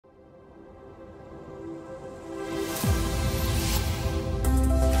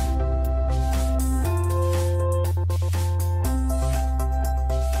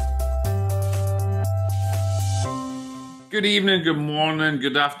Good evening, good morning,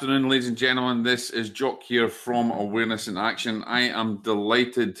 good afternoon, ladies and gentlemen. This is Jock here from Awareness in Action. I am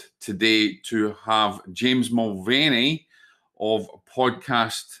delighted today to have James Mulvany of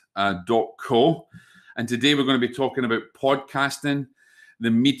podcast.co. And today we're going to be talking about podcasting,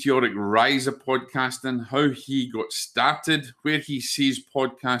 the meteoric rise of podcasting, how he got started, where he sees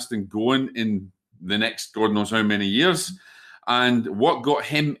podcasting going in the next God knows how many years, and what got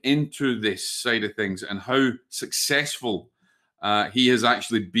him into this side of things and how successful he has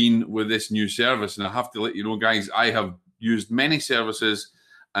actually been with this new service. And I have to let you know, guys, I have used many services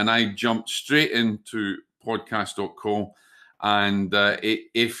and I jumped straight into podcast.co. And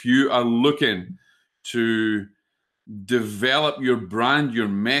if you are looking to develop your brand, your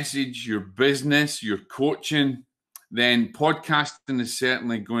message, your business, your coaching, then podcasting is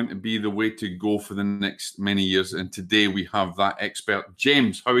certainly going to be the way to go for the next many years. And today we have that expert.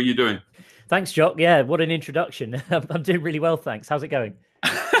 James, how are you doing? Thanks, Jock. Yeah, what an introduction. I'm doing really well, thanks. How's it going?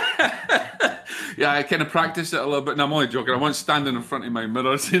 Yeah, I kind of practiced it a little bit. No, I'm only joking. I wasn't standing in front of my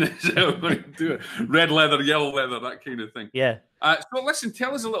mirror saying I'm going to do it. Red leather, yellow leather, that kind of thing. Yeah. So listen,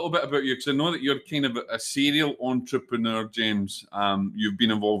 tell us a little bit about you, because I know that you're kind of a serial entrepreneur, James. You've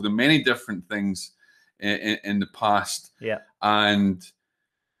been involved in many different things in the past. Yeah. And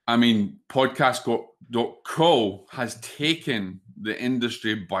I mean, podcast.co has taken the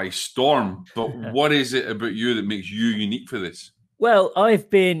industry by storm. But what is it about you that makes you unique for this? Well, I've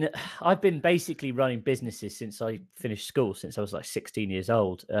been basically running businesses since I finished school, since I was like 16 years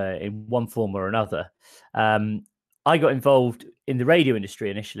old, in one form or another. I got involved in the radio industry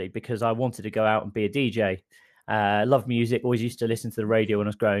initially because I wanted to go out and be a DJ. Loved music, always used to listen to the radio when I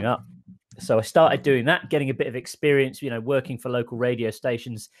was growing up. So I started doing that, getting a bit of experience, working for local radio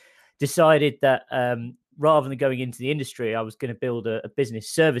stations. Decided that rather than going into the industry, I was going to build a business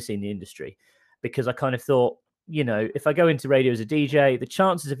servicing the industry, because I kind of thought, if I go into radio as a DJ, the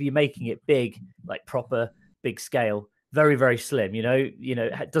chances of you making it big, like proper big scale, very, very slim.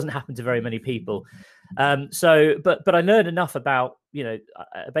 It doesn't happen to very many people. But I learned enough about, I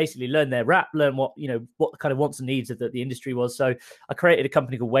basically learned their rap, learned what kind of wants and needs of the industry was. So I created a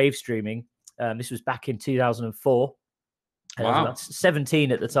company called Wave Streaming. This was back in 2004. Wow. I was about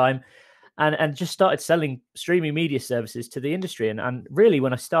 17 at the time. And just started selling streaming media services to the industry. And really,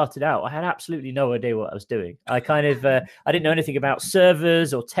 when I started out, I had absolutely no idea what I was doing. I kind of, I didn't know anything about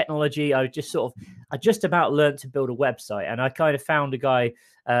servers or technology. I just about learned to build a website. And I kind of found a guy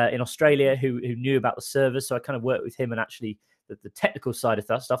in Australia who knew about the servers. So I kind of worked with him and actually the technical side of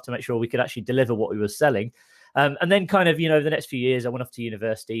that stuff to make sure we could actually deliver what we were selling. And then kind of, the next few years, I went off to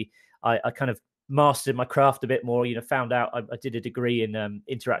university. I kind of mastered my craft a bit more, found out I did a degree in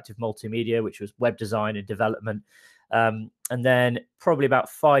interactive multimedia, which was web design and development. And then probably about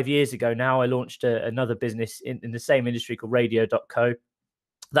 5 years ago now, I launched another business in the same industry called radio.co.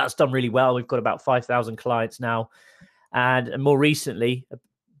 That's done really well. We've got about 5,000 clients now. And more recently,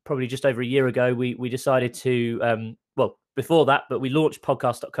 probably just over a year ago, we decided to, before that, but we launched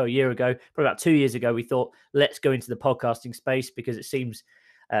podcast.co a year ago. Probably about 2 years ago, we thought, let's go into the podcasting space because it seems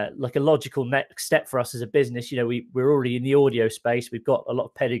like a logical next step for us as a business. We're already in the audio space. We've got a lot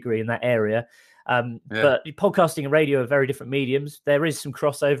of pedigree in that area. But podcasting and radio are very different mediums. There is some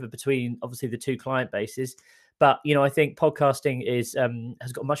crossover between obviously the two client bases. But, I think podcasting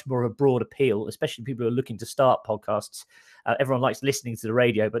has got much more of a broad appeal, especially people who are looking to start podcasts. Everyone likes listening to the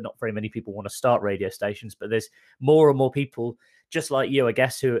radio, but not very many people want to start radio stations. But there's more and more people just like you, I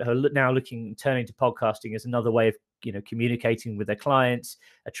guess, who are now turning to podcasting as another way of communicating with their clients,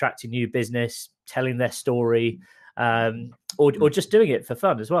 attracting new business, telling their story, or just doing it for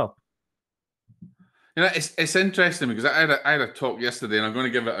fun as well. It's interesting because I had a talk yesterday, and I'm going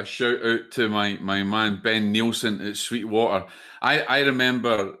to give it a shout out to my man Ben Nielsen at Sweetwater. I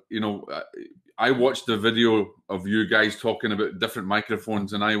remember, I watched the video of you guys talking about different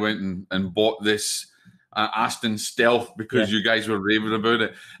microphones, and I went and bought this Aston Stealth because you guys were raving about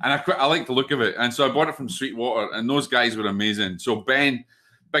it, and I like the look of it, and so I bought it from Sweetwater, and those guys were amazing. So Ben,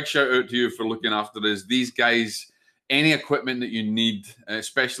 big shout out to you for looking after us. These guys, any equipment that you need,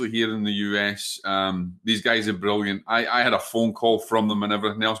 especially here in the US, these guys are brilliant. I had a phone call from them and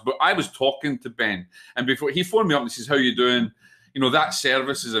everything else, but I was talking to Ben, and before he phoned me up and says, "How you doing? That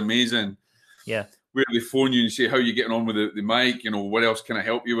service is amazing." Yeah. Where they phone you and say, "How are you getting on with the mic? What else can I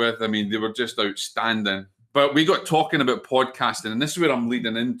help you with?" I mean, they were just outstanding. But we got talking about podcasting, and this is where I'm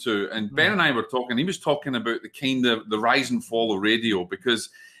leading into. And Ben and I were talking. He was talking about the rise and fall of radio, because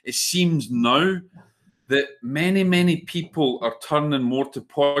it seems now that many people are turning more to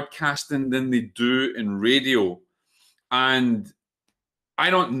podcasting than they do in radio. And I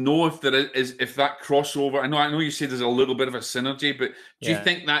don't know if there is if that crossover. I know you say there's a little bit of a synergy, but do you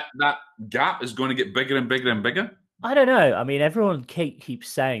think that gap is going to get bigger and bigger and bigger? I don't know. I mean, everyone keeps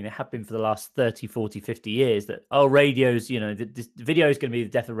saying, they have been for the last 30, 40, 50 years, that, oh, radio's, the video is going to be the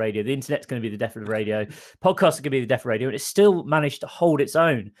death of radio. The internet's going to be the death of radio. Podcasts are going to be the death of radio. And it's still managed to hold its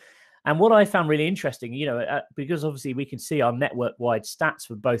own. And what I found really interesting, because obviously we can see our network-wide stats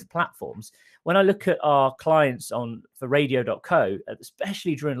for both platforms. When I look at our clients for radio.co,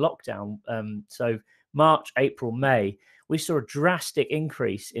 especially during lockdown, so March, April, May, we saw a drastic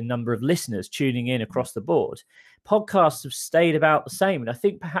increase in number of listeners tuning in across the board. Podcasts have stayed about the same. And I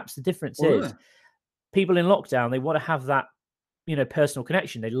think perhaps the difference is people in lockdown, they want to have that, personal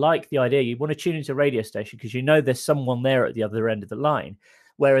connection. They like the idea. You want to tune into a radio station because there's someone there at the other end of the line.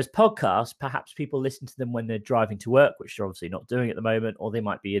 Whereas podcasts, perhaps people listen to them when they're driving to work, which they're obviously not doing at the moment, or they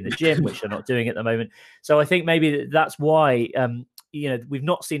might be in the gym, which they're not doing at the moment. So I think maybe that's why, we've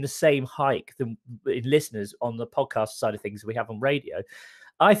not seen the same hike in listeners on the podcast side of things that we have on radio.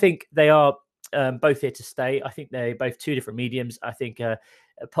 I think they are both here to stay. I think they're both two different mediums. I think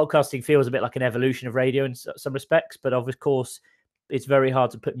podcasting feels a bit like an evolution of radio in some respects, but of course, it's very hard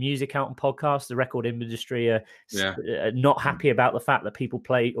to put music out on podcasts. The record industry are not happy about the fact that people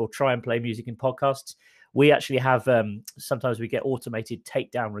play or try and play music in podcasts. We actually have, sometimes we get automated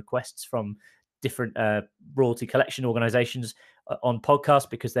takedown requests from different royalty collection organizations on podcasts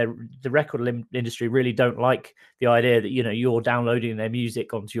because the record industry really don't like the idea that, you're downloading their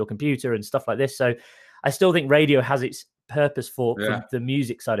music onto your computer and stuff like this. So I still think radio has its purpose for the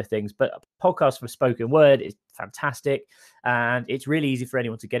music side of things, but podcast for spoken word is fantastic, and it's really easy for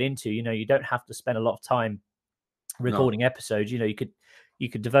anyone to get into. You don't have to spend a lot of time recording episodes. You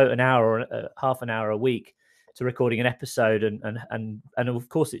could devote an hour or half an hour a week to recording an episode, and of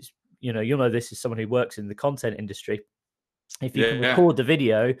course it's you'll know this as someone who works in the content industry. If you can record the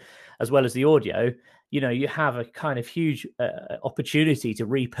video as well as the audio, you have a kind of huge opportunity to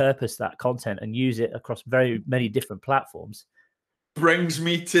repurpose that content and use it across very many different platforms. Brings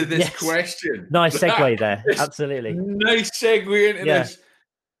me to this question. Nice segue there. Absolutely. Nice segue into this.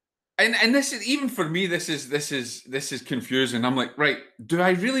 And this is, even for me, this is confusing. I'm like, right, do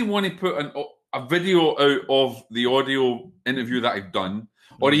I really want to put a video out of the audio interview that I've done?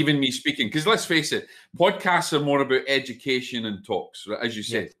 Or even me speaking, because let's face it, podcasts are more about education and talks, as you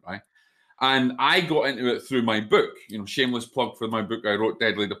said, right? And I got into it through my book, shameless plug for my book I wrote,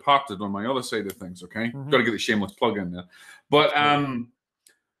 Deadly Departed, on my other side of things, okay? Got to get the shameless plug in there. But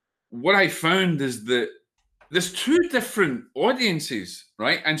what I found is that there's two different audiences,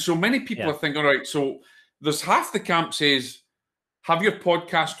 right? And so many people are thinking, all right, so there's half the camp says, have your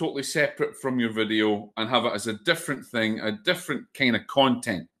podcast totally separate from your video and have it as a different thing, a different kind of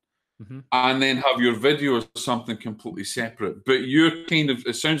content. And then have your video as something completely separate. But you're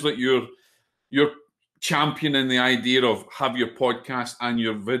it sounds like you're championing the idea of have your podcast and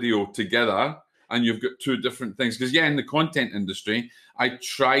your video together, and you've got two different things. Because in the content industry, I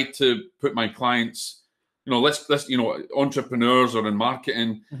try to put my clients, let's entrepreneurs or in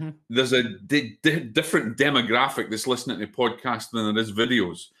marketing, there's a different demographic that's listening to podcasts than there is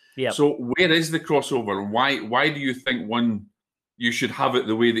videos. So where is the crossover? Why do you think you should have it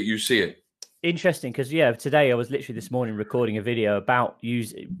the way that you see it? Interesting, because today I was literally this morning recording a video about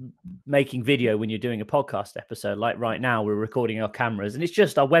making video when you're doing a podcast episode. Like right now, we're recording our cameras, and it's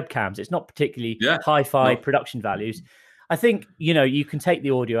just our webcams. It's not particularly hi-fi production values. I think, you can take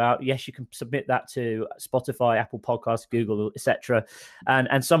the audio out. Yes, you can submit that to Spotify, Apple Podcasts, Google, etc.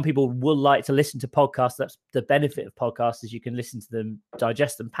 And some people will like to listen to podcasts. That's the benefit of podcasts, is you can listen to them,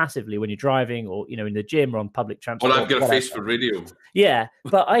 digest them passively when you're driving or, in the gym or on public transport. Well, I've got a face for radio. Yeah,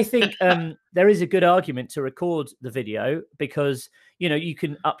 but I think there is a good argument to record the video because, you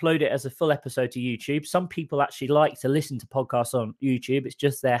can upload it as a full episode to YouTube. Some people actually like to listen to podcasts on YouTube. It's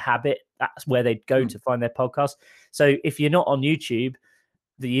just their habit. That's where they go to find their podcast. So if you're not on YouTube,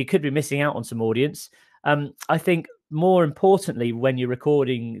 you could be missing out on some audience. I think more importantly, when you're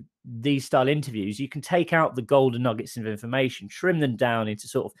recording these style interviews, you can take out the golden nuggets of information, trim them down into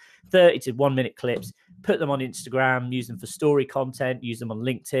sort of 30 to 1 minute clips, put them on Instagram, use them for story content, use them on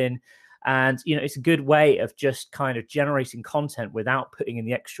LinkedIn. And, it's a good way of just kind of generating content without putting in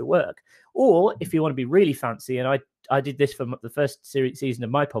the extra work. Or if you want to be really fancy, and I did this for the first season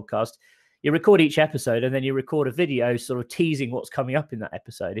of my podcast, you record each episode and then you record a video sort of teasing what's coming up in that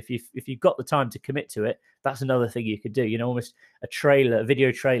episode. If you've got the time to commit to it, that's another thing you could do, almost a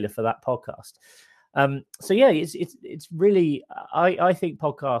video trailer for that podcast. So it's really, I think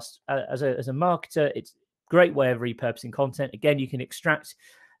podcasts as a marketer, it's a great way of repurposing content. Again, you can extract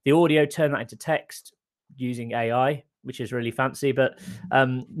the audio, turn that into text using AI. which is really fancy, but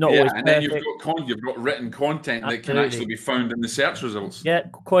not Yeah, always and perfect. then you've got written content that can actually be found in the search results. Yeah,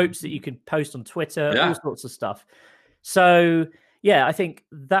 quotes that you can post on Twitter, Yeah. all sorts of stuff. So yeah, I think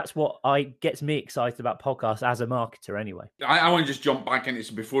that's what gets me excited about podcasts as a marketer anyway. I want to just jump back into this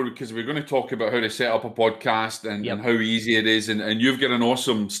before, because we're going to talk about how to set up a podcast and how easy it is. And you've got an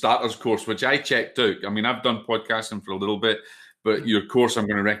awesome starters course, which I checked out. I mean, I've done podcasting for a little bit, but your course I'm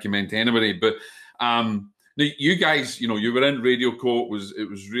going to recommend to anybody. But you guys, you were in Radio Co. It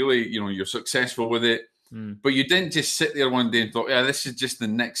was really, you're successful with it. But you didn't just sit there one day and thought, yeah, this is just the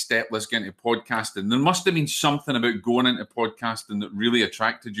next step. Let's get into podcasting. There must have been something about going into podcasting that really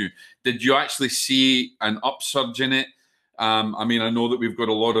attracted you. Did you actually see an upsurge in it? I mean, I know that we've got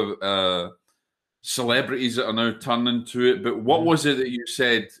a lot of celebrities that are now turning to it, but what was it that you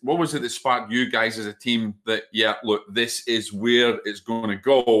said? What was it that sparked you guys as a team that, yeah, look, this is where it's going to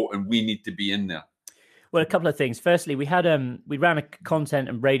go and we need to be in there? Well, a couple of things. Firstly, we ran a content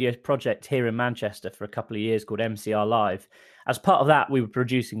and radio project here in Manchester for a couple of years called MCR Live. As part of that, we were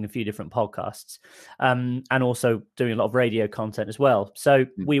producing a few different podcasts and also doing a lot of radio content as well. So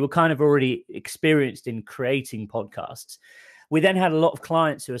we were kind of already experienced in creating podcasts. We then had a lot of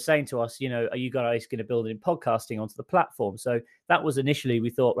clients who were saying to us, are you guys going to build in podcasting onto the platform? So that was initially, we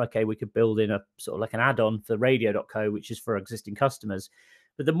thought, okay, we could build in a sort of like an add-on for radio.co, which is for existing customers.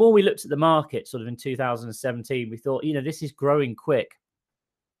 But the more we looked at the market sort of in 2017, we thought, this is growing quick.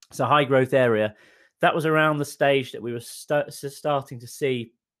 It's a high growth area. That was around the stage that we were starting to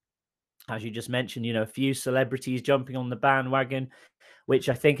see, as you just mentioned, a few celebrities jumping on the bandwagon, which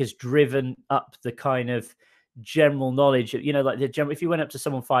I think has driven up the kind of general knowledge, like if you went up to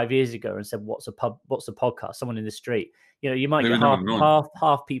someone 5 years ago and said, what's a podcast, someone in the street, you might get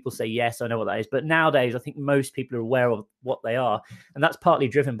half people say, yes, I know what that is. But nowadays, I think most people are aware of what they are. And that's partly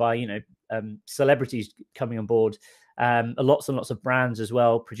driven by, celebrities coming on board, lots and lots of brands as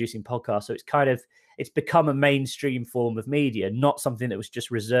well, producing podcasts. So it's become a mainstream form of media, not something that was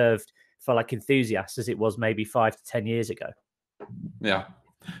just reserved for like enthusiasts as it was maybe 5 to 10 years ago. Yeah.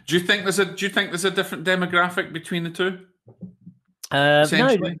 Do you think there's a different demographic between the two?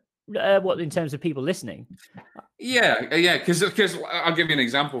 No. What, in terms of people listening? Yeah. Because I'll give you an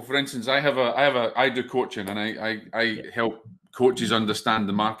example. For instance, I do coaching, and I help coaches understand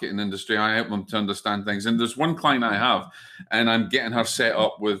the marketing industry. I help them to understand things. And there's one client I have, and I'm getting her set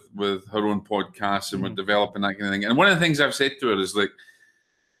up with her own podcast, and we're developing that kind of thing. And one of the things I've said to her is like,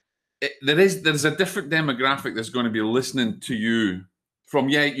 there's a different demographic that's going to be listening to you.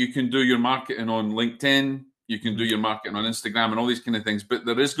 You can do your marketing on LinkedIn, you can do your marketing on Instagram and all these kind of things, but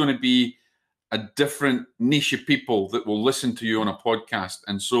there is going to be a different niche of people that will listen to you on a podcast.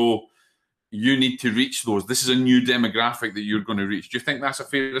 And so you need to reach those. This is a new demographic that you're going to reach. Do you think that's a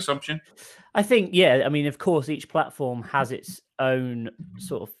fair assumption? I think, yeah. I mean, of course, each platform has its own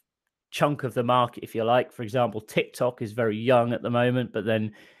sort of chunk of the market, if you like. For example, TikTok is very young at the moment, but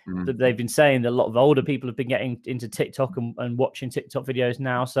then they've been saying that a lot of older people have been getting into TikTok and watching TikTok videos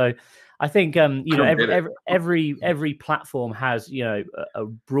now. So I think every platform has a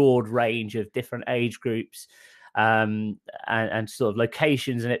broad range of different age groups and sort of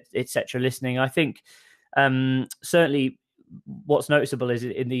locations and etc. listening. I think certainly what's noticeable is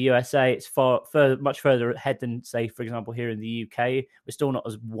in the USA, it's much further ahead than, say, for example, here in the UK. We're still not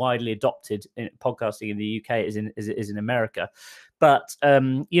as widely adopted in podcasting in the UK as it is in America. But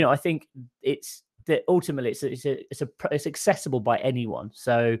I think it's that ultimately it's accessible by anyone.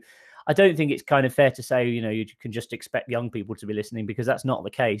 So I don't think it's kind of fair to say, you can just expect young people to be listening, because that's not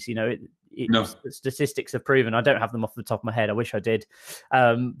the case. No. Statistics have proven, I don't have them off the top of my head, I wish I did,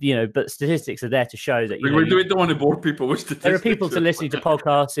 but statistics are there to show that, we don't want to bore people with statistics. There are people to listening to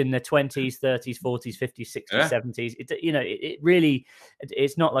podcasts in their 20s, 30s, 40s, 50s, 60s, 70s. It really,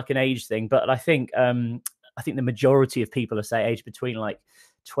 it's not like an age thing, but I think the majority of people are, say, aged between like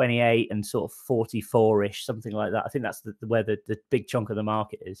 28 and sort of 44-ish, something like that. I think that's where the big chunk of the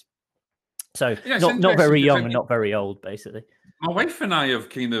market is. So not very young and not very old, basically. My wife and I have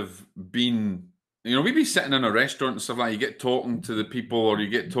kind of been, we'd be sitting in a restaurant and stuff like that. You get talking to the people, or you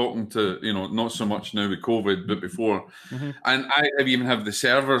get talking to, not so much now with COVID, but before. And I even have the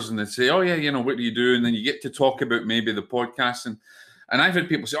servers, and they say, oh yeah, what do you do? And then you get to talk about maybe the podcast. And I've had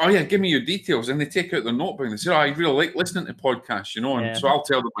people say, oh yeah, give me your details. And they take out their notebook and they say, oh, I really like listening to podcasts, And so I'll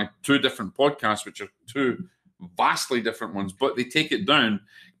tell them my 2 different podcasts, which are 2 vastly different ones, but they take it down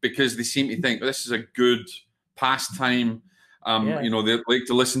because they seem to think this is a good pastime. They like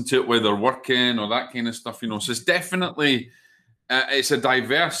to listen to it while they're working or that kind of stuff, So it's definitely, it's a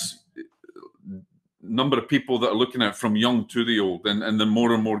diverse number of people that are looking at it, from young to the old, and then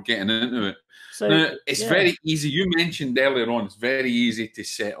more and more getting into it. So now, it's very easy. You mentioned earlier on, it's very easy to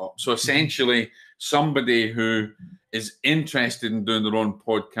set up. So essentially, somebody who is interested in doing their own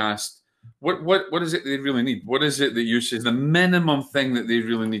podcast, what is it they really need? What is it that you say is the minimum thing that they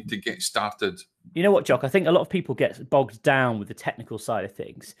really need to get started? You know what, Jock? I think a lot of people get bogged down with the technical side of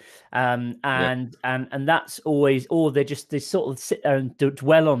things, and that's always, or they sort of sit there and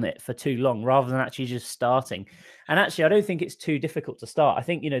dwell on it for too long rather than actually just starting. And actually, I don't think it's too difficult to start. I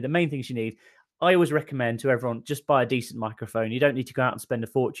think, the main things you need. I always recommend to everyone, just buy a decent microphone. You don't need to go out and spend a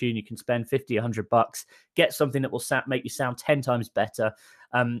fortune. You can spend $50, $100, get something that will make you sound 10 times better.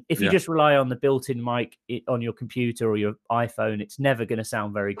 If you just rely on the built-in mic on your computer or your iPhone, it's never going to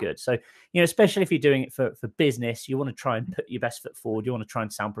sound very good. So, especially if you're doing it for business, you want to try and put your best foot forward. You want to try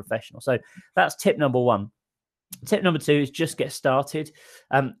and sound professional. So that's tip number one. Tip number two is just get started.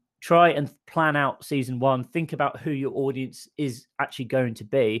 Try and plan out season one. Think about who your audience is actually going to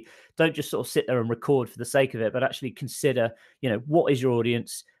be. Don't just sort of sit there and record for the sake of it, but actually consider, what is your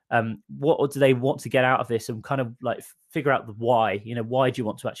audience? What do they want to get out of this? And kind of like figure out the why. Why do you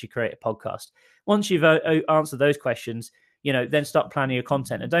want to actually create a podcast? Once you've answered those questions, then start planning your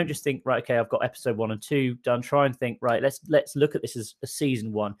content. And don't just think, right, okay, I've got episode 1 and 2 done. Try and think, right, let's look at this as a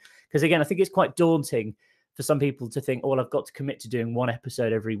season 1. Because again, I think it's quite daunting for some people to think, oh, well, I've got to commit to doing 1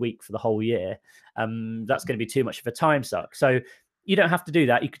 episode every week for the whole year. That's going to be too much of a time suck. So you don't have to do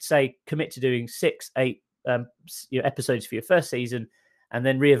that. You could say commit to doing 6, 8 episodes for your first season, and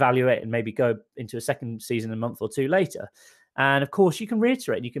then reevaluate and maybe go into a second season a month or 2 later. And of course, you can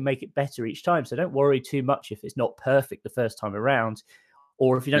reiterate and you can make it better each time. So don't worry too much if it's not perfect the first time around,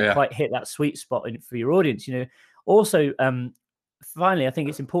 or if you don't quite hit that sweet spot for your audience. Also, finally, I think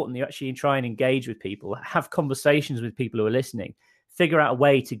it's important that you actually try and engage with people, have conversations with people who are listening, figure out a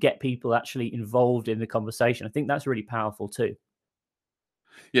way to get people actually involved in the conversation. I think that's really powerful too.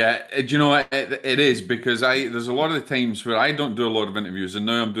 Yeah, do you know what? It is, because there's a lot of the times where I don't do a lot of interviews, and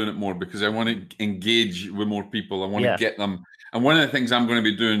now I'm doing it more because I want to engage with more people. I want to get them. And one of the things I'm going to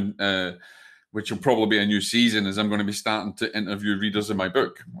be doing, which will probably be a new season, is I'm going to be starting to interview readers of my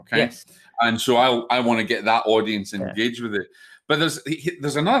book. Okay. Yes. And so I want to get that audience engaged with it. But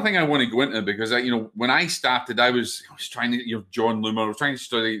there's another thing I want to go into, because when I started, I was trying to, John Loomer, I was trying to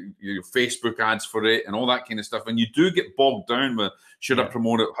study Facebook ads for it and all that kind of stuff. And you do get bogged down with, should I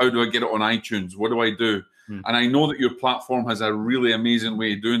promote it? How do I get it on iTunes? What do I do? And I know that your platform has a really amazing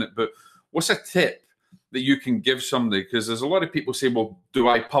way of doing it. But what's a tip that you can give somebody? Because there's a lot of people say, well, do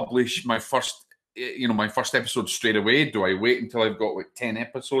I publish my first episode straight away? Do I wait until I've got like 10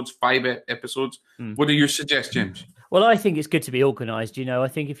 episodes, 5 episodes? What do you suggest, James? Well, I think it's good to be organized. I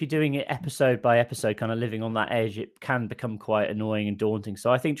think if you're doing it episode by episode, kind of living on that edge, it can become quite annoying and daunting.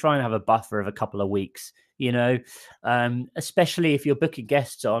 So I think try and have a buffer of a couple of weeks, especially if you're booking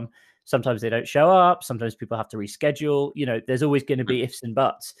guests on. Sometimes they don't show up. Sometimes people have to reschedule. There's always going to be ifs and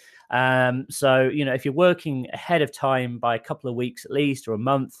buts. So, if you're working ahead of time by a couple of weeks at least, or a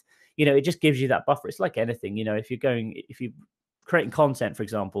month, it just gives you that buffer. It's like anything, if you're creating content, for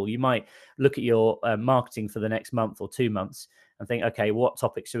example, you might look at your marketing for the next month or 2 months and think, okay, what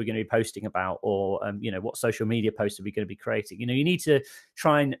topics are we going to be posting about? Or, what social media posts are we going to be creating? You need to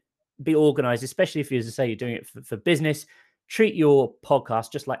try and be organized, especially if, as I say, you're doing it for business. Treat your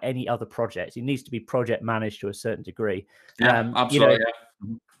podcast just like any other project. It needs to be project managed to a certain degree. Yeah, absolutely.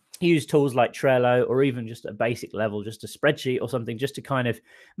 Use tools like Trello, or even just at a basic level, just a spreadsheet or something, just to kind of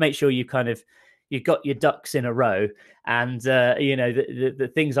make sure you've got your ducks in a row, and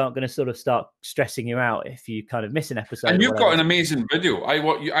the things aren't going to sort of start stressing you out if you kind of miss an episode. And you've got an amazing video.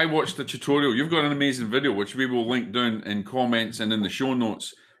 I watched the tutorial. You've got an amazing video, which we will link down in comments and in the show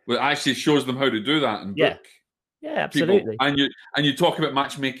notes, that actually shows them how to do that and book. Yeah, absolutely. People. And you talk about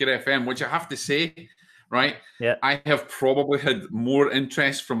Matchmaker FM, which I have to say, right? Yeah, I have probably had more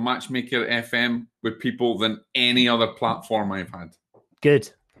interest from Matchmaker FM with people than any other platform I've had. Good.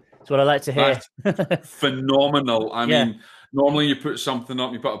 That's what I like to hear. That's phenomenal. I mean, normally you put something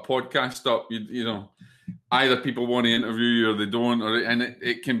up, you put a podcast up, either people want to interview you or they don't, and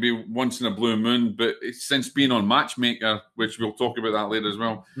it can be once in a blue moon. But since being on Matchmaker, which we'll talk about that later as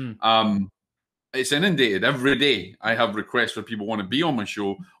well, it's inundated every day. I have requests for people who want to be on my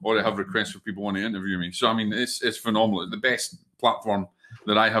show, or I have requests for people who want to interview me. So I mean, it's phenomenal. It's the best platform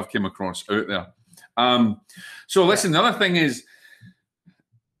that I have came across out there. So listen, the other thing is,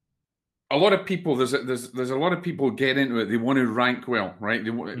 a lot of people, there's a lot of people get into it. They want to rank well, right?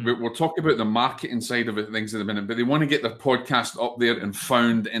 We'll talk about the marketing side of it, things in a minute, but they want to get their podcast up there and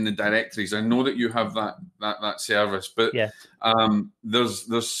found in the directories. I know that you have that service, but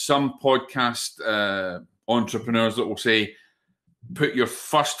there's some podcast entrepreneurs that will say, put your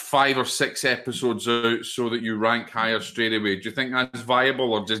first 5 or 6 episodes out so that you rank higher straight away? Do you think that's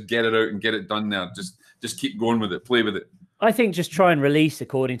viable, or just get it out and get it done there? Just keep going with it, play with it. I think just try and release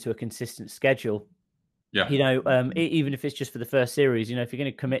according to a consistent schedule. Yeah. You know, even if it's just for the first series, you know, if you're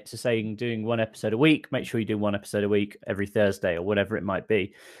going to commit to saying doing 1 episode a week, make sure you do 1 episode a week every Thursday or whatever it might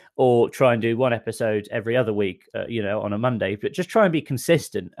be, or try and do 1 episode every other week, you know, on a Monday, but just try and be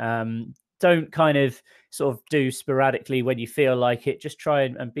consistent. Don't kind of sort of do sporadically when you feel like it. Just try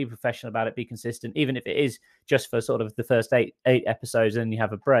and be professional about it, be consistent, even if it is just for sort of the first eight episodes and you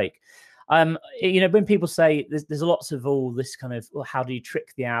have a break. You know, when people say there's lots of all this kind of, well, how do you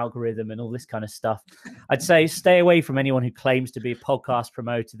trick the algorithm and all this kind of stuff, I'd say stay away from anyone who claims to be a podcast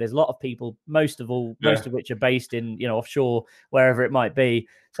promoter. There's a lot of people, most of which are based in, you know, offshore, wherever it might be,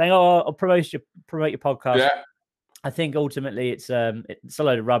 saying, "Oh, I'll promote your podcast." Yeah. I think ultimately it's a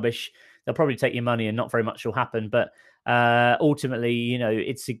load of rubbish. They'll probably take your money and not very much will happen. But ultimately, you know,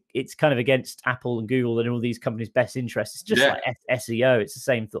 it's kind of against Apple and Google and all these companies' best interests. It's just like SEO. It's the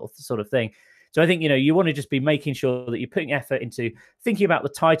same sort of thing. So I think, you know, you want to just be making sure that you're putting effort into thinking about the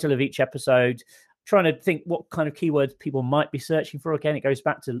title of each episode, trying to think what kind of keywords people might be searching for. Again, it goes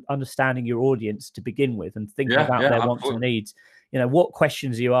back to understanding your audience to begin with and thinking about their wants and needs. You know, what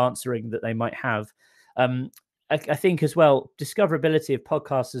questions are you answering that they might have? I think as well, discoverability of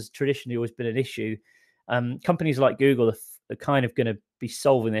podcasts has traditionally always been an issue. Companies like Google are kind of going to be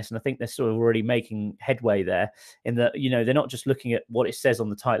solving this, and I think they're sort of already making headway there in that, you know, they're not just looking at what it says on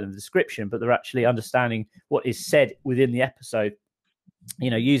the title and the description, but they're actually understanding what is said within the episode,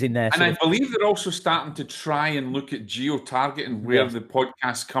 you know, using their... And I believe they're also starting to try and look at geo-targeting where the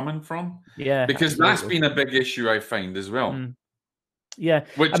podcast's coming from. Yeah, because that's been a big issue, I find, as well. Yeah,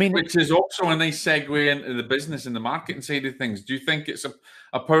 which is also a nice segue into the business and the marketing side of things. Do you think it's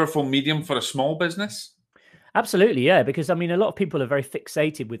a powerful medium for a small business? Absolutely, yeah. Because I mean, a lot of people are very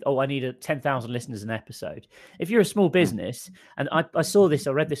fixated with, I need 10,000 listeners an episode. If you're a small business, and I saw this,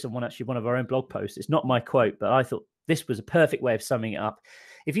 I read this on one of our own blog posts. It's not my quote, but I thought this was a perfect way of summing it up.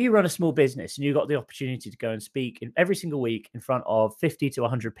 If you run a small business and you've got the opportunity to go and speak every single week in front of 50 to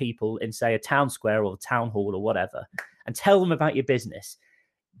 100 people in, say, a town square or a town hall or whatever, and tell them about your business,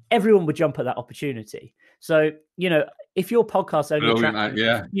 everyone would jump at that opportunity. So, you know, if your podcast only attracts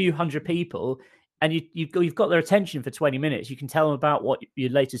a few hundred people and you've got their attention for 20 minutes, you can tell them about what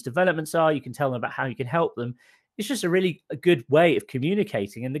your latest developments are. You can tell them about how you can help them. It's just a good way of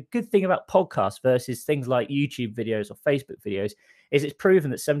communicating. And the good thing about podcasts versus things like YouTube videos or Facebook videos is it's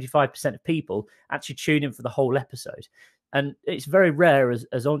proven that 75% of people actually tune in for the whole episode. And it's very rare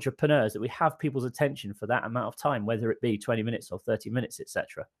as entrepreneurs that we have people's attention for that amount of time, whether it be 20 minutes or 30 minutes,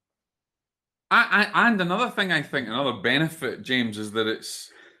 etc. And another thing, I think, another benefit, James, is that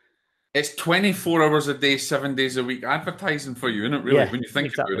it's 24 hours a day, 7 days a week advertising for you, isn't it, really, when you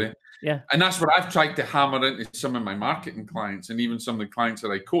think about it? Yeah. And that's what I've tried to hammer into some of my marketing clients and even some of the clients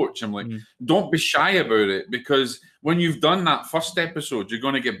that I coach. I'm like, don't be shy about it, because when you've done that first episode, you're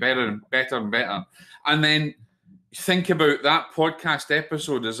going to get better and better and better. And then think about that podcast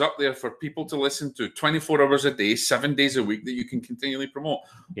episode is up there for people to listen to 24 hours a day, 7 days a week that you can continually promote.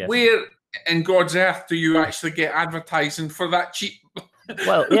 Yes. Where in God's earth do you actually get advertising for that cheap?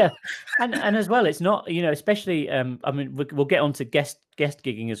 Well, yeah. And as well, it's not, you know, especially, I mean, we'll get on to guest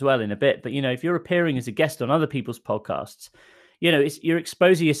gigging as well in a bit, but, you know, if you're appearing as a guest on other people's podcasts, you know, you're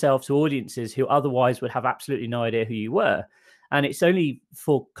exposing yourself to audiences who otherwise would have absolutely no idea who you were. And it's only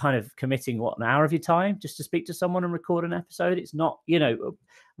for kind of committing, an hour of your time just to speak to someone and record an episode. It's not, you know,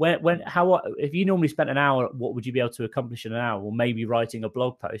 if you normally spent an hour, what would you be able to accomplish in an hour? Well, maybe writing a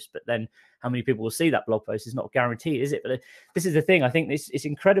blog post, but then how many people will see that blog post is not guaranteed, is it? But this is the thing. I think it's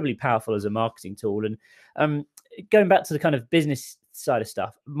incredibly powerful as a marketing tool. And going back to the kind of business side of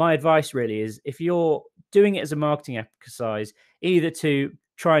stuff, my advice really is, if you're doing it as a marketing exercise, either to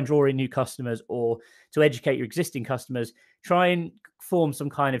try and draw in new customers or to educate your existing customers, try and form some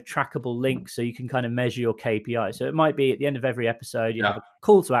kind of trackable link so you can kind of measure your KPI. So it might be at the end of every episode, you have a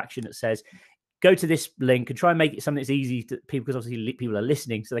call to action that says, go to this link, and try and make it something that's easy to people, because obviously people are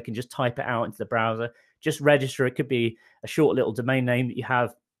listening, so they can just type it out into the browser, just register. It could be a short little domain name that you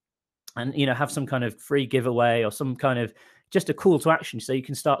have, and, you know, have some kind of free giveaway or some kind of just a call to action, so you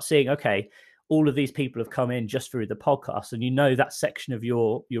can start seeing, okay, all of these people have come in just through the podcast, and you know that section of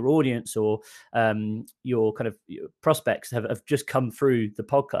your audience or your kind of prospects have just come through the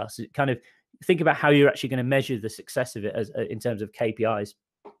podcast. It kind of think about how you're actually going to measure the success of it as in terms of KPIs.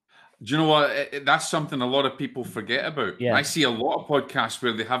 Do you know what? That's something a lot of people forget about. Yeah. I see a lot of podcasts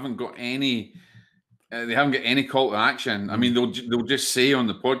where they haven't got any They haven't got any call to action. I mean, they'll just say on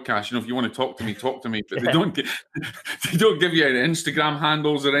the podcast, if you want to talk to me, talk to me. But they don't give you any Instagram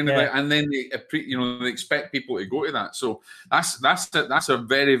handles or anything. Yeah. And then they expect people to go to that. So that's a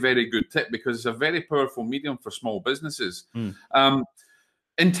very, very good tip, because it's a very powerful medium for small businesses.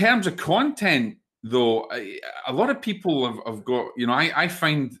 In terms of content, though, a lot of people have got, I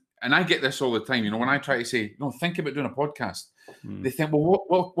find, and I get this all the time, when I try to say, think about doing a podcast. They think,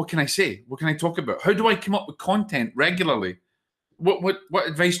 well, what can I say? What can I talk about? How do I come up with content regularly? What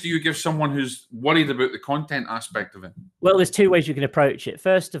advice do you give someone who's worried about the content aspect of it? Well, there's two ways you can approach it.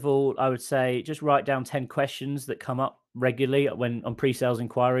 First of all, I would say just write down 10 questions that come up regularly when on pre-sales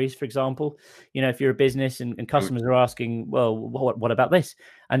inquiries, for example. If you're a business and customers are asking, well, what about this?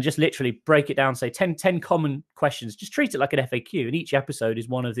 And just literally break it down, say 10 common questions. Just treat it like an FAQ, and each episode is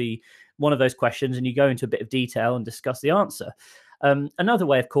one of those questions, and you go into a bit of detail and discuss the answer. Another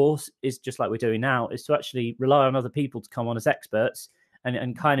way, of course, is just like we're doing now, is to actually rely on other people to come on as experts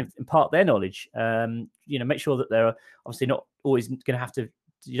and kind of impart their knowledge. Make sure that they're obviously not always going to have to,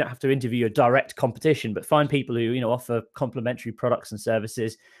 you don't have to interview your direct competition, but find people who, offer complementary products and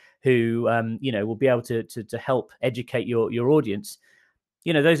services who, will be able to help educate your audience.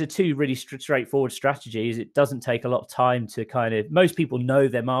 Those are two really straightforward strategies. It doesn't take a lot of time to most people know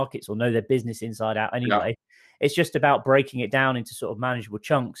their markets or know their business inside out anyway. Yeah. It's just about breaking it down into sort of manageable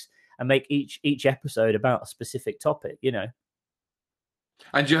chunks and make each episode about a specific topic,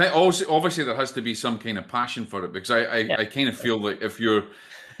 And you also, obviously there has to be some kind of passion for it, because I kind of feel like if you're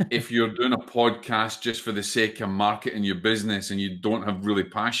doing a podcast just for the sake of marketing your business and you don't have really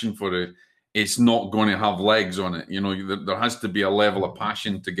passion for it, it's not going to have legs on it. There has to be a level of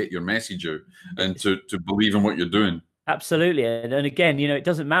passion to get your message out and to believe in what you're doing. Absolutely. And again, it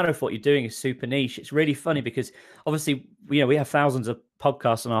doesn't matter if what you're doing is super niche. It's really funny because obviously, we have thousands of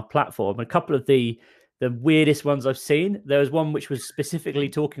podcasts on our platform. And a couple of the weirdest ones I've seen, there was one which was specifically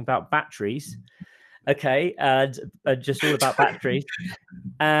talking about batteries. Okay. And just all about batteries.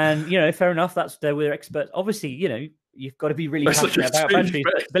 And, fair enough. We're experts. Obviously, you've got to be really passionate about batteries.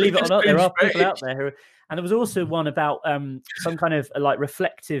 But believe it or not, there are people out there and there was also one about some kind of like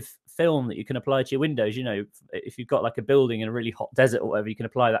reflective film that you can apply to your windows. If you've got like a building in a really hot desert or whatever, you can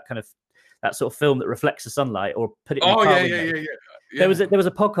apply that sort of film that reflects the sunlight or put it in your car window. Yeah. There was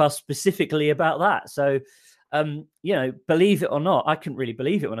a podcast specifically about that. So, believe it or not, I couldn't really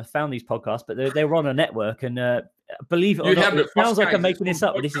believe it when I found these podcasts, but they were on a network, and believe it or not, it sounds like I'm making this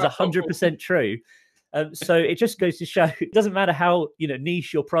up, but this is 100% true. So it just goes to show it doesn't matter how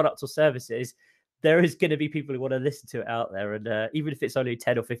niche your product or service is, there is going to be people who want to listen to it out there, and even if it's only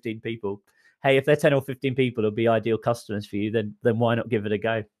 10 or 15 people, hey, if they're 10 or 15 people who'll be ideal customers for you, then why not give it a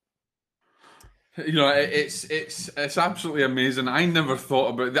go? It's absolutely amazing. I never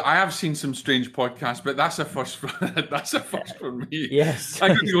thought about that. I have seen some strange podcasts, but that's a first. That's a first for me. Yes, I'm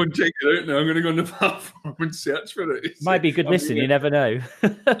going to go and check it out now. I'm going to go on the platform and search for it. Might be a good listen. You never know.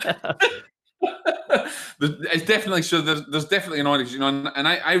 It's definitely so. There's definitely an audience, and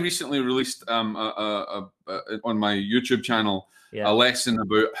I recently released on my YouTube channel a lesson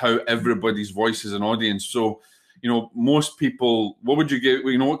about how everybody's voice is an audience. So, most people, what would you give?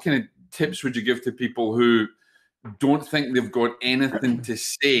 What kind of tips would you give to people who don't think they've got anything to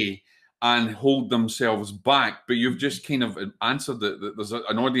say and hold themselves back? But you've just kind of answered that there's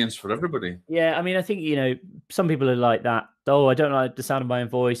an audience for everybody. Yeah, I mean, I think some people are like that. Oh, I don't like the sound of my own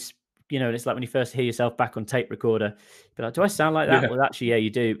voice. And it's like when you first hear yourself back on tape recorder, but like, do I sound like that? Yeah. Well, actually, yeah, you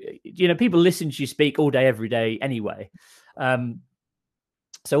do. People listen to you speak all day, every day anyway.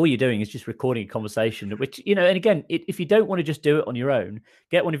 So all you're doing is just recording a conversation, which, and again, if you don't want to just do it on your own,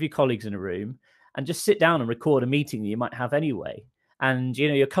 get one of your colleagues in a room and just sit down and record a meeting that you might have anyway. And,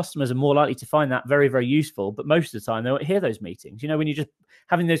 your customers are more likely to find that very, very useful. But most of the time, they won't hear those meetings. When you're just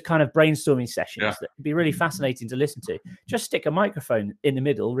having those kind of brainstorming sessions that would be really fascinating to listen to, just stick a microphone in the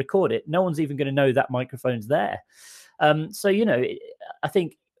middle, record it. No one's even going to know that microphone's there. So, I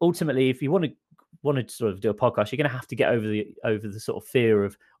think ultimately, if you want to sort of do a podcast, you're going to have to get over the sort of fear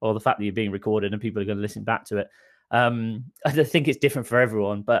of, or the fact that you're being recorded and people are going to listen back to it. I think it's different for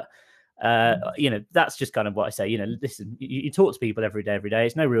everyone, but that's just kind of what I say. Listen, you talk to people every day.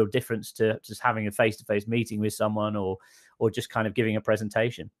 It's no real difference to just having a face-to-face meeting with someone or just kind of giving a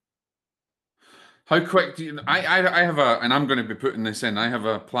presentation. How quick do you? I have and I'm going to be putting this in. I have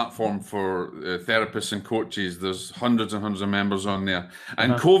a platform for therapists and coaches. There's hundreds and hundreds of members on there,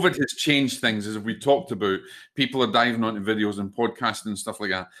 and COVID has changed things, as we talked about. People are diving onto videos and podcasting and stuff like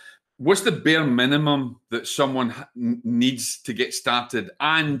that. What's the bare minimum that someone needs to get started,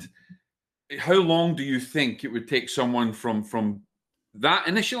 and how long do you think it would take someone from that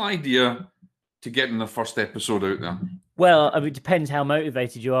initial idea getting the first episode out there? Well, I mean, it depends how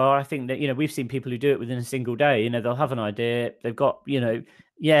motivated you are. I think that, we've seen people who do it within a single day. They'll have an idea. They've got,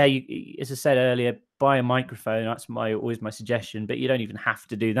 yeah, as I said earlier, buy a microphone. That's always my suggestion. But you don't even have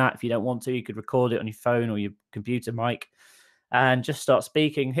to do that if you don't want to. You could record it on your phone or your computer mic and just start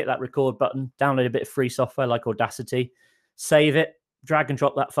speaking. Hit that record button, download a bit of free software like Audacity, save it, drag and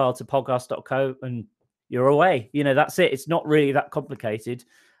drop that file to podcast.co, and you're away. That's it. It's not really that complicated.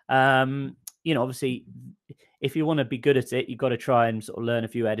 Obviously, if you want to be good at it, you've got to try and sort of learn a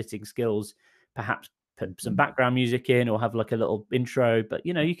few editing skills, perhaps put some background music in or have like a little intro. But,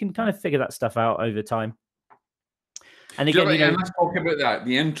 you can kind of figure that stuff out over time. And again, and let's talk about that.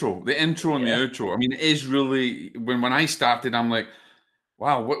 The intro and the outro. I mean, it is really, when I started, I'm like,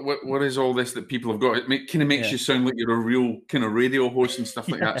 wow, what is all this that people have got? It kind of makes you sound like you're a real kind of radio host and stuff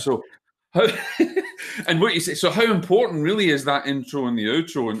like that. So, and what you say, so how important really is that intro and the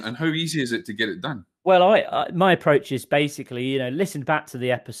outro, and how easy is it to get it done? Well, my approach is basically, listen back to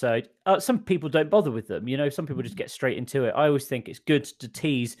the episode. Some people don't bother with them. Some people just get straight into it. I always think it's good to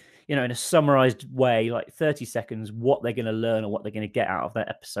tease, in a summarized way, like 30 seconds, what they're going to learn or what they're going to get out of that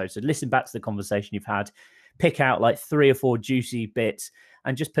episode. So listen back to the conversation you've had, pick out like 3 or 4 juicy bits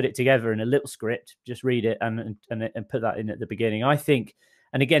and just put it together in a little script. Just read it and put that in at the beginning. I think,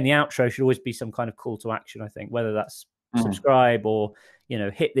 and again, the outro should always be some kind of call to action, I think, whether that's subscribe or,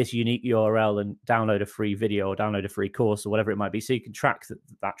 hit this unique URL and download a free video or download a free course or whatever it might be. So you can track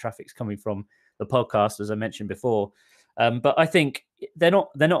that traffic's coming from the podcast, as I mentioned before. But I think they're not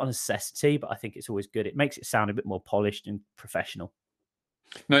a necessity, but I think it's always good. It makes it sound a bit more polished and professional.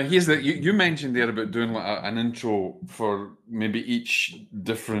 Now, here's that you mentioned there about doing like an intro for maybe each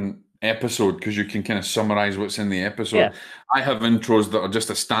different episode, because you can kind of summarize what's in the episode. Yeah. I have intros that are just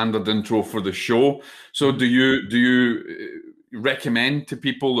a standard intro for the show. So do you recommend to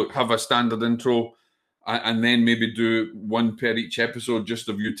people that have a standard intro and then maybe do one per each episode, just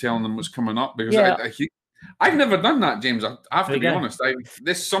of you telling them what's coming up? Because I've never done that, James. I have to be honest.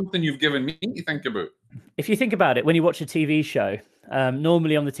 This is something you've given me to think about. If you think about it, when you watch a TV show,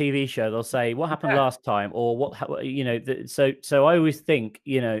 normally on the TV show, they'll say what happened last time, or what, so I always think,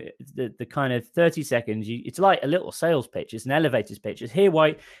 the kind of 30 seconds, it's like a little sales pitch. It's an elevator's pitch.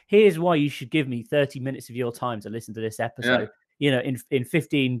 Here's why you should give me 30 minutes of your time to listen to this episode. In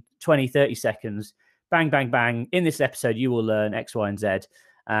 15, 20, 30 seconds, bang, bang, bang. In this episode, you will learn X, Y, and Z.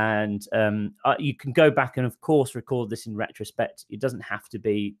 And you can go back and, of course, record this in retrospect. It doesn't have to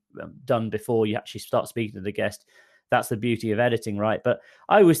be done before you actually start speaking to the guest. That's the beauty of editing, right? But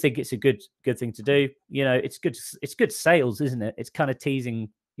I always think it's a good thing to do. It's good sales, isn't it? It's kind of teasing,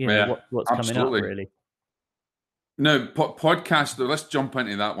 what's coming up, really. No, podcast, let's jump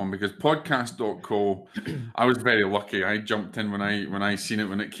into that one, because podcast.co, I was very lucky. I jumped in when I seen it,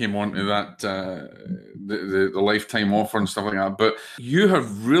 when it came onto that, the lifetime offer and stuff like that. But you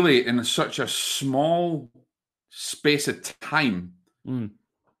have really, in such a small space of time,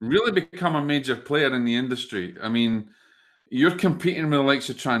 really become a major player in the industry. I mean, you're competing with the likes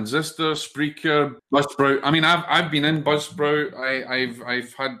of Transistor, Spreaker, Buzzsprout. I mean, I've been in Buzzsprout.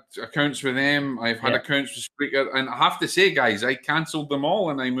 I've had accounts with them. I've had accounts with Spreaker, and I have to say, guys, I cancelled them all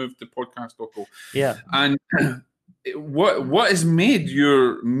and I moved to podcast.co. Yeah. And what has made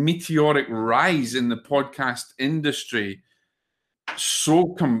your meteoric rise in the podcast industry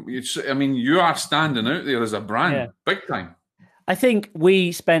so I mean, you are standing out there as a brand, big time. I think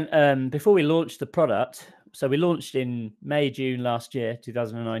we spent before we launched the product. So we launched in May, June last year,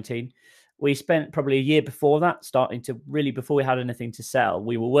 2019. We spent probably a year before that, before we had anything to sell,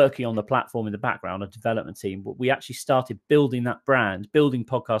 we were working on the platform in the background, a development team, but we actually started building that brand, building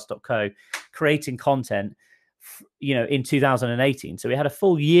podcast.co, creating content, in 2018. So we had a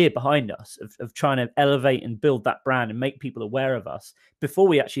full year behind us of trying to elevate and build that brand and make people aware of us before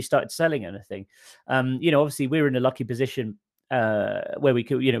we actually started selling anything. Obviously we were in a lucky position where we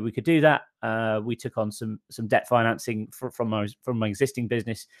could do that. We took on some debt financing from my existing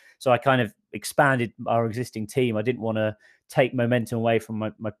business, so I kind of expanded our existing team. I didn't want to take momentum away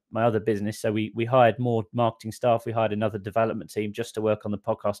from my other business, so we hired more marketing staff. We hired another development team just to work on the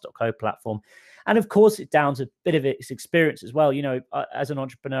podcast.co platform, and of course it's down to a bit of its experience as well. As an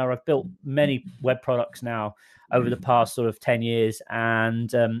entrepreneur, I've built many web products now over the past sort of 10 years,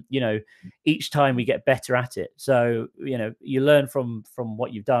 and each time we get better at it. So you learn from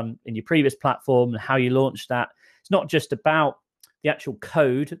what you've done in your previous platform and how you launched that. It's not just about the actual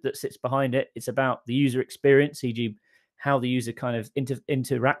code that sits behind it. It's about the user experience, e.g. how the user kind of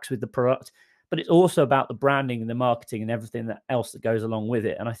interacts with the product, but it's also about the branding and the marketing and everything else that goes along with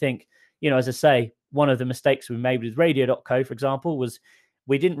it. And I think, as I say, one of the mistakes we made with radio.co, for example, was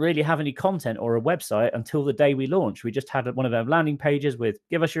we didn't really have any content or a website until the day we launched. We just had one of our landing pages with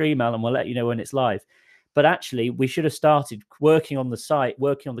give us your email and we'll let you know when it's live. But actually, we should have started working on the site,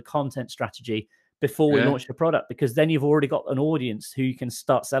 working on the content strategy before we launched the product, because then you've already got an audience who you can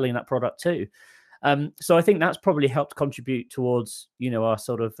start selling that product to. So I think that's probably helped contribute towards, our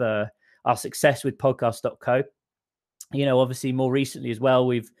sort of our success with podcast.co. Obviously more recently as well,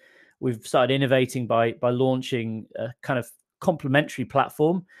 we've started innovating by launching a kind of complementary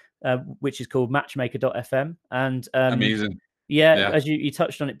platform, which is called Matchmaker Fm. And amazing. Yeah, as you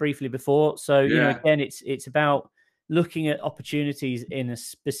touched on it briefly before. So, again, it's about looking at opportunities in a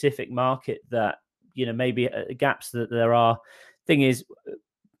specific market that, maybe gaps that there are. Thing is,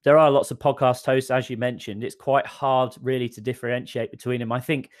 there are lots of podcast hosts, as you mentioned. It's quite hard really to differentiate between them. I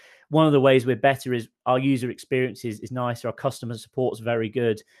think one of the ways we're better is our user experience is nicer. Our customer support is very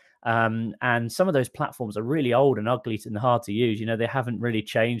good. And some of those platforms are really old and ugly and hard to use. They haven't really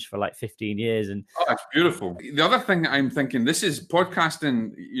changed for like 15 years. And that's beautiful. The other thing I'm thinking, this is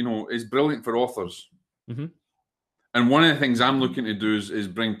podcasting, is brilliant for authors. Mm-hmm. And one of the things I'm looking to do is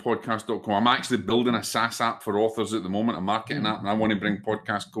bring podcast.co. I'm actually building a SaaS app for authors at the moment, a marketing app, and I want to bring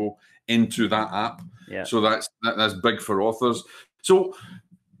podcast.co into that app. Yeah. So that's big for authors. So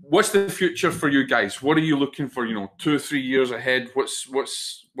what's the future for you guys? What are you looking for, 2 or 3 years ahead?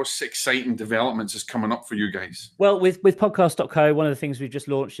 What's exciting developments is coming up for you guys? Well, with podcast.co, one of the things we've just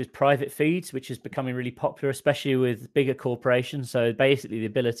launched is private feeds, which is becoming really popular, especially with bigger corporations. So basically the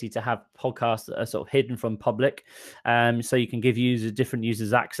ability to have podcasts that are sort of hidden from public. So you can give different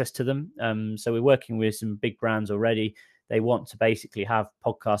users access to them. So we're working with some big brands already. They want to basically have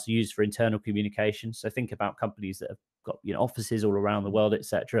podcasts used for internal communication. So think about companies that have got offices all around the world,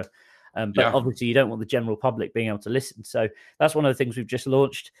 etc. But obviously you don't want the general public being able to listen. So that's one of the things we've just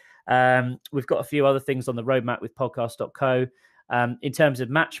launched. We've got a few other things on the roadmap with podcast.co. In terms of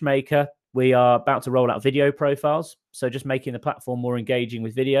Matchmaker, we are about to roll out video profiles. So just making the platform more engaging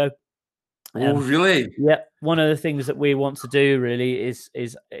with video. Oh, really? Yeah. One of the things that we want to do really is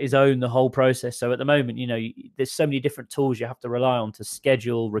own the whole process. So at the moment, there's so many different tools you have to rely on to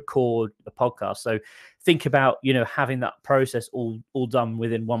schedule, record a podcast. So think about, having that process all done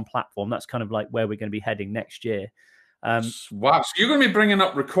within one platform. That's kind of like where we're going to be heading next year. Wow. So you're going to be bringing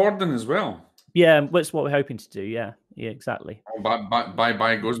up recording as well? Yeah, that's what we're hoping to do. Yeah, exactly. Oh,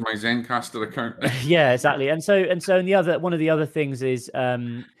 bye goes my Zencaster account. Yeah, exactly. And one of the other things is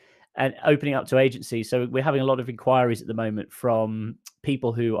and opening up to agencies. So we're having a lot of inquiries at the moment from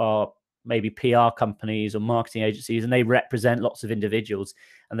people who are maybe PR companies or marketing agencies, and they represent lots of individuals,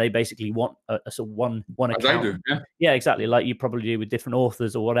 and they basically want a sort of one account. As I do, yeah. Yeah, exactly. Like you probably do with different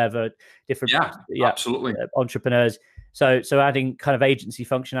authors or whatever, different absolutely entrepreneurs. So adding kind of agency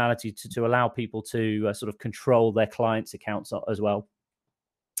functionality to allow people to sort of control their clients' accounts as well.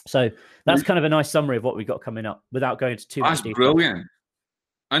 So that's kind of a nice summary of what we've got coming up without going into too much detail. That's brilliant.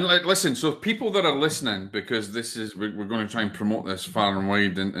 And listen, so people that are listening, because we're going to try and promote this far and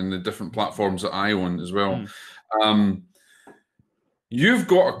wide in the different platforms that I own as well. You've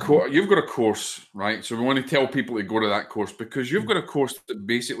got a course, right? So we want to tell people to go to that course, because you've got a course that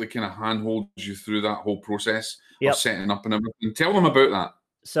basically kind of handholds you through that whole process of setting up and everything. Tell them about that.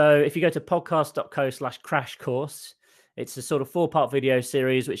 So if you go to podcast.co/crash course, it's a sort of 4-part video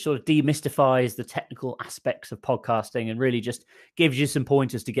series which sort of demystifies the technical aspects of podcasting and really just gives you some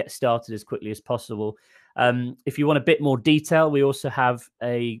pointers to get started as quickly as possible. If you want a bit more detail, we also have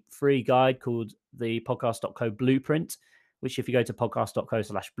a free guide called the podcast.co Blueprint, which if you go to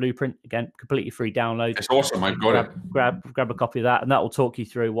podcast.co/blueprint, again, completely free download. It's awesome. I've got it. Grab a copy of that, and that will talk you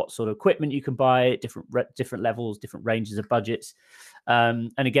through what sort of equipment you can buy, different levels, different ranges of budgets.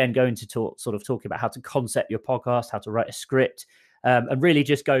 And again, going to talk about how to concept your podcast, how to write a script, and really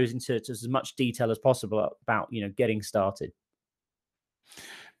just goes into as much detail as possible about getting started.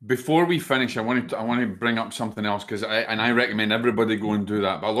 Before we finish, I want to bring up something else, because I recommend everybody go and do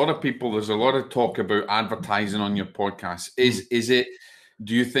that. But a lot of people, there's a lot of talk about advertising on your podcast.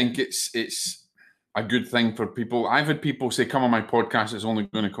 Do you think it's a good thing for people? I've had people say, come on my podcast, it's only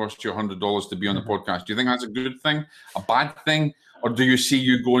going to cost you $100 to be on the podcast. Do you think that's a good thing, a bad thing? Or do you see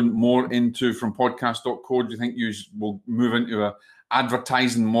you going more into, from podcast.co, do you think you will move into a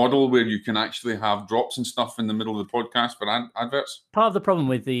advertising model where you can actually have drops and stuff in the middle of the podcast for adverts? Part of the problem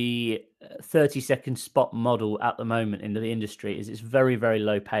with the 30-second spot model at the moment in the industry is it's very, very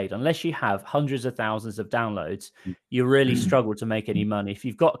low paid. Unless you have hundreds of thousands of downloads, you really struggle to make any money. If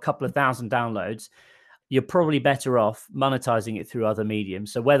you've got a couple of thousand downloads, you're probably better off monetizing it through other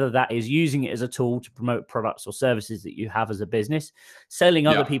mediums. So whether that is using it as a tool to promote products or services that you have as a business, selling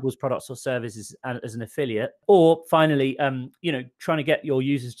other people's products or services as an affiliate, or finally, trying to get your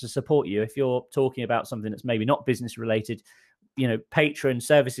users to support you. If you're talking about something that's maybe not business related, Patreon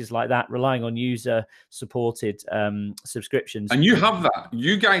services like that, relying on user supported subscriptions. And you have that.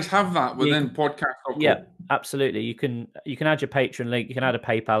 You guys have that within podcast.co. Yeah, absolutely. You can add your Patreon link. You can add a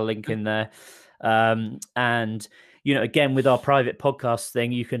PayPal link in there. And again, with our private podcast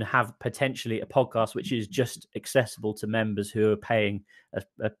thing, you can have potentially a podcast which is just accessible to members who are paying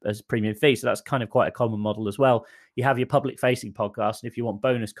as premium fee. So that's kind of quite a common model as well. You have your public facing podcast, and if you want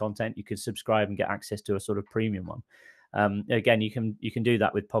bonus content, you can subscribe and get access to a sort of premium one. Again, you can do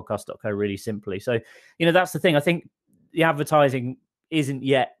that with podcast.co really simply. So that's the thing. I think the advertising isn't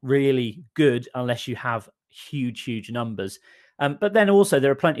yet really good unless you have huge numbers. But then also there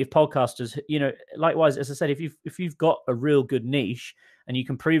are plenty of podcasters, likewise, as I said, if you've got a real good niche and you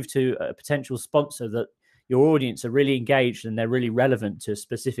can prove to a potential sponsor that your audience are really engaged and they're really relevant to a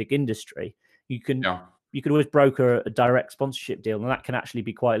specific industry, you can always broker a direct sponsorship deal, and that can actually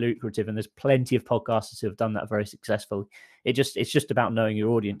be quite lucrative. And there's plenty of podcasters who have done that very successfully. It's just about knowing your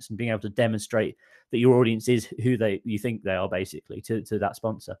audience and being able to demonstrate that your audience is who you think they are, basically, to that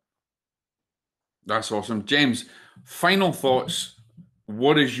sponsor. That's awesome. James, final thoughts.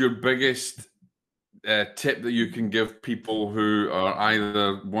 What is your biggest tip that you can give people who are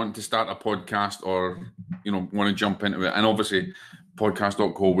either want to start a podcast or, want to jump into it? And obviously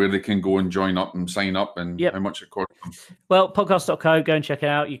podcast.co, where they can go and join up and sign up, and how much it costs them. Well, podcast.co, go and check it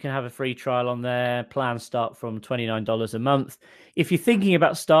out. You can have a free trial on there. Plans start from $29 a month. If you're thinking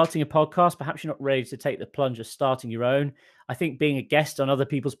about starting a podcast, perhaps you're not ready to take the plunge of starting your own, I think being a guest on other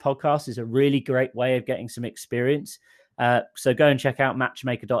people's podcasts is a really great way of getting some experience. So go and check out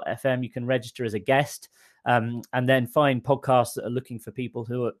Matchmaker.fm. You can register as a guest, and then find podcasts that are looking for people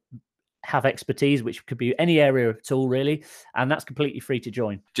who have expertise, which could be any area at all, really, and that's completely free to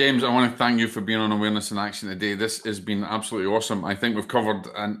join. James, I want to thank you for being on Awareness in Action today. This has been absolutely awesome. I think we've covered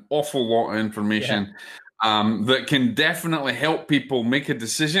an awful lot of information that can definitely help people make a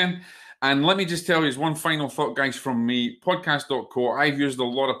decision. And let me just tell you one final thought, guys, from me. Podcast.co, I've used a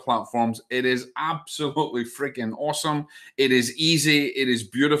lot of platforms. It is absolutely freaking awesome. It is easy. It is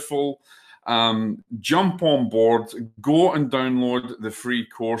beautiful. Jump on board, go and download the free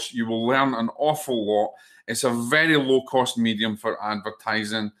course. You will learn an awful lot. It's a very low cost medium for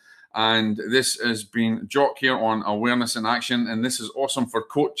advertising. And this has been Jock here on Awareness in Action. And this is awesome for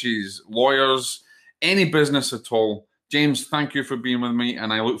coaches, lawyers, any business at all. James, thank you for being with me,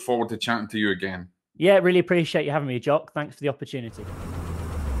 and I look forward to chatting to you again. Yeah, really appreciate you having me, Jock. Thanks for the opportunity.